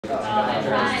All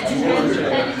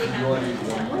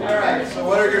right, so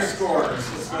what are your scores?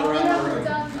 Let's go around the room.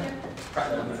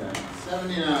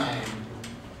 79.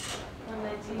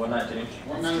 119.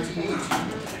 119 each.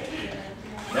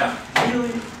 Yeah.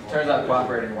 Turns out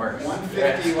cooperating works.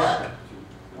 150 what?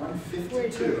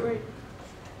 152.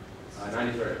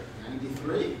 93.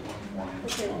 93. 20.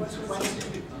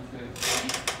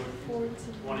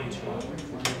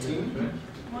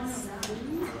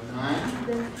 9.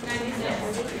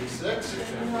 6.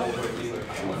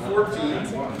 14.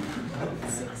 119.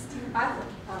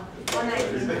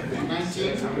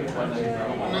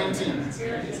 119.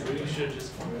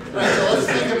 Right, so let's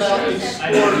think about these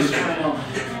scores for a moment.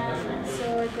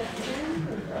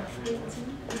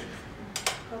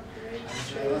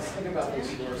 Okay, let's think about these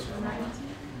scores for a moment.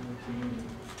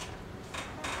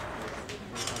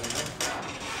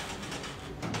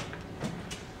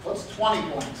 What's 20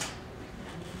 points?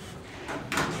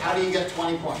 How do you get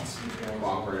 20 points?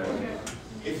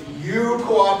 If you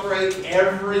cooperate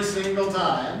every single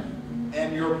time,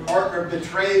 and your partner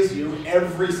betrays you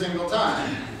every single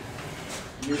time,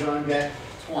 you're going to get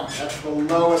 20. That's the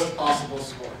lowest possible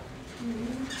score.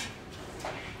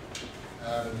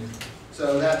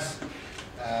 So that's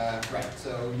right.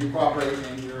 So you cooperate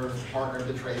and your partner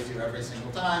betrays you every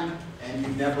single time, and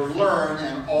you never learn,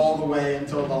 and all the way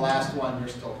until the last one you're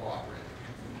still cooperating.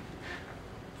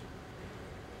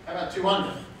 How about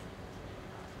 200?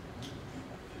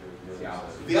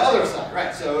 The other side,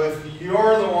 right. So if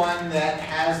you're the one that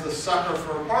has the sucker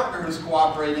for a partner who's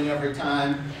cooperating every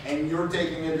time, and you're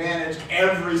taking advantage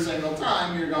every single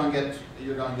time, you're going to get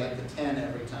the 10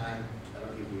 every time.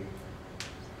 That'll give you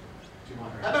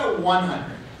 200. How about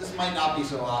 100? This might not be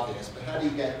so obvious, but how do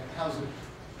you get? How's it?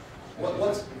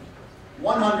 What's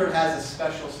 100 has a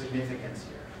special significance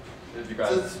here. If you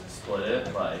guys split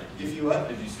it, like if you what?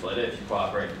 If you split it, if you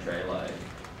cooperate and betray, like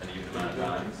an even amount of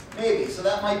times. Maybe. So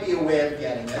that might be a way of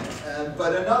getting it.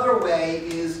 But another way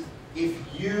is if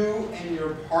you and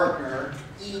your partner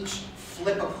each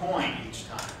flip a coin each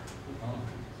time.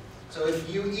 So if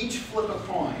you each flip a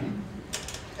coin,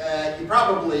 you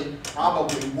probably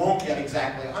won't get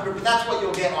exactly 100, but that's what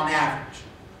you'll get on average.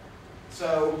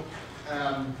 So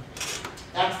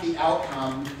that's the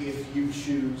outcome if you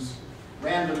choose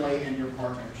randomly and your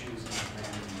partner chooses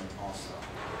randomly also.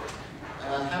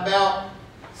 How about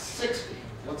 60?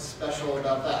 What's special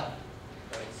about that?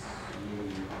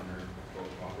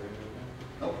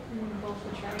 Nope.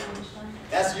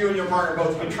 That's you and your partner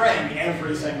both betraying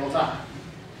every single time.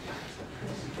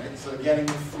 Right? So getting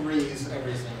 3s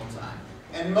every single time.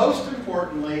 And most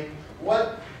importantly,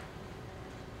 what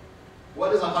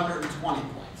is 120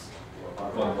 points?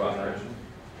 Cooperation.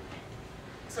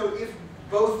 So if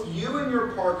both you and your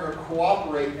partner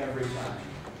cooperate every time,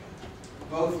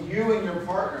 both you and your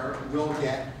partner will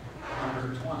get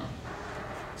 120.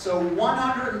 So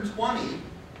 120,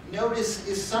 notice,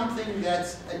 is something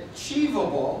that's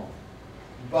achievable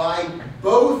by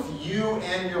both you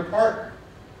and your partner.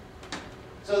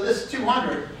 So this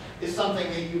 200 is something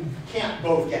that you can't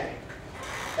both get.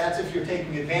 That's if you're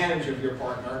taking advantage of your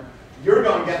partner. You're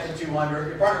going to get the 200,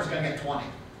 your partner's going to get 20.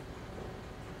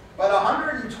 But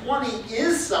 120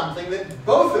 is something that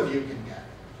both of you can get.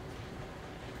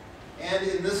 And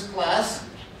in this class,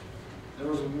 there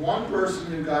was one person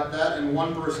who got that and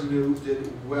one person who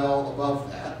did well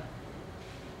above that.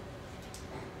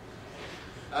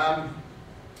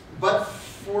 But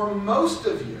for most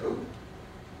of you,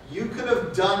 you could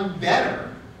have done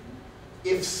better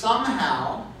if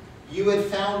somehow you had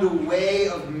found a way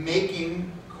of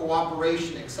making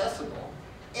cooperation accessible,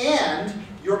 and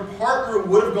your partner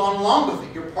would have gone along with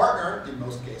it. Your partner, in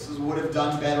most cases, would have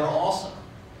done better also.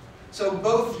 So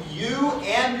both you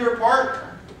and your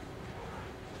partner,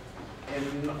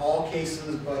 in all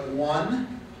cases but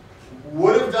one,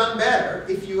 would have done better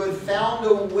if you had found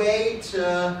a way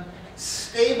to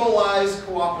stabilize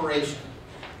cooperation.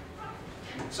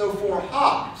 So for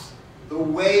Hobbes, the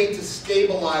way to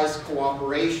stabilize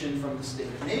cooperation from the state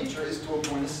of nature is to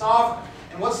appoint a sovereign.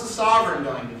 And what's the sovereign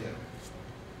going to do?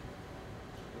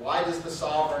 How is the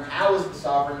sovereign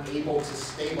able to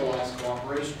stabilize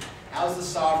cooperation? How is the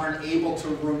sovereign able to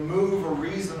remove a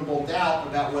reasonable doubt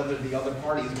about whether the other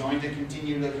party is going to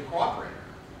continue to cooperate?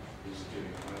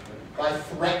 By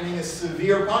threatening a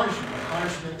severe punishment, a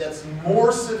punishment that's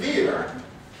more severe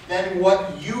than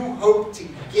what you hope to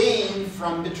gain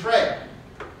from betrayal.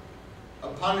 A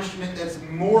punishment that's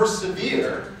more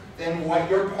severe than what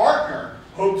your partner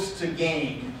hopes to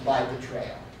gain by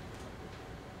betrayal.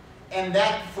 And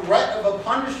that threat of a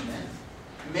punishment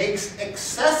makes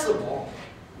accessible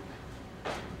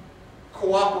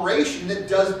cooperation that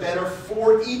does better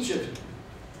for each of you.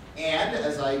 And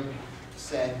as I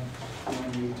said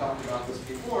when we talked about this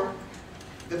before,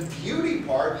 the beauty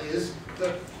part is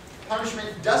the punishment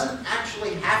doesn't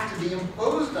actually have to be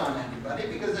imposed on anybody,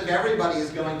 because if everybody is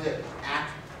going to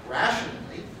act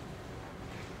rationally,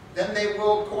 then they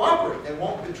will cooperate. They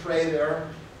won't betray their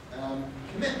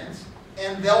commitments,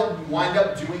 and they'll wind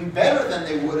up doing better than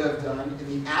they would have done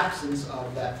in the absence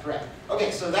of that threat.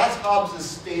 Okay, so that's Hobbes'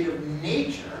 state of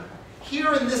nature.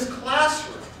 Here in this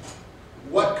classroom,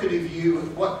 what could you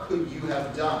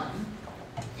have done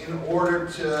in order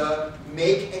to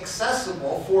make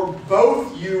accessible for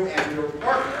both you and your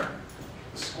partner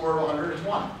the score of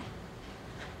 120?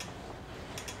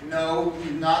 No,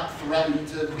 you've not threatened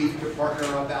to beat your partner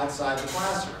up outside the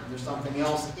classroom. There's something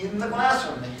else in the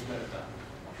classroom that you could have done.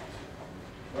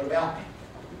 What about me?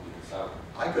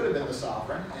 I could have been the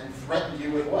sovereign and threatened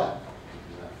you with what?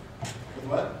 With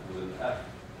what? With an F.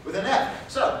 With an F.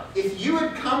 So, if you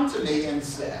had come to me and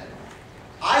said,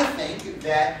 I think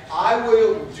that I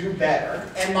will do better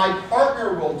and my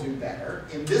partner will do better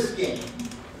in this game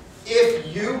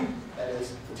if you, that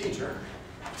is the teacher,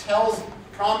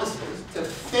 promises to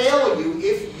fail you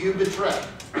if you betray.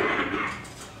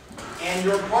 And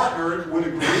your partner would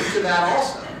agree to that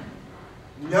also,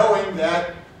 knowing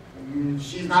that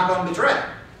she's not going to betray.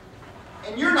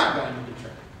 And you're not going to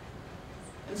betray.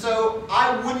 And so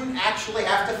I wouldn't actually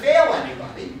have to fail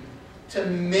anybody to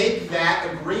make that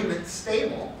agreement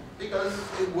stable, because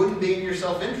it wouldn't be in your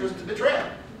self-interest to betray.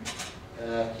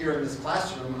 Here in this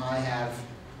classroom, I have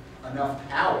enough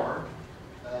power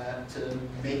to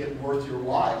make it worth your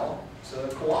while to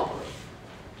cooperate.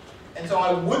 And so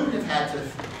I wouldn't have had to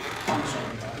punish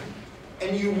anybody.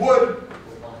 And you would,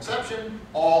 with one exception,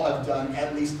 all have done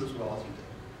at least as well as you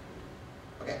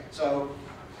did. Okay, so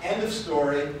end of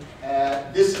story.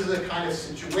 This is a kind of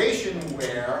situation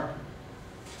where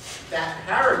that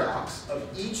paradox of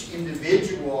each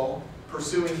individual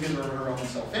pursuing his or her own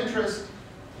self-interest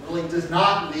really does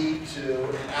not lead to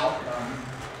an outcome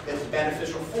that's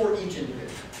beneficial for each individual.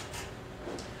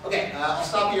 Okay, I'll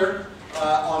stop here.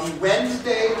 On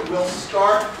Wednesday, we'll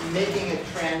start making a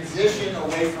transition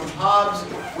away from Hobbes.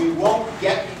 We won't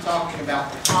get to talking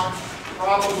about Kant.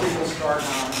 Probably we'll start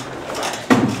on Friday.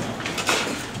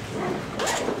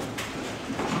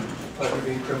 Pleasure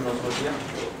being criminals with you.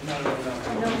 No, no, no.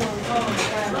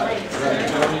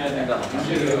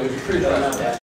 Right.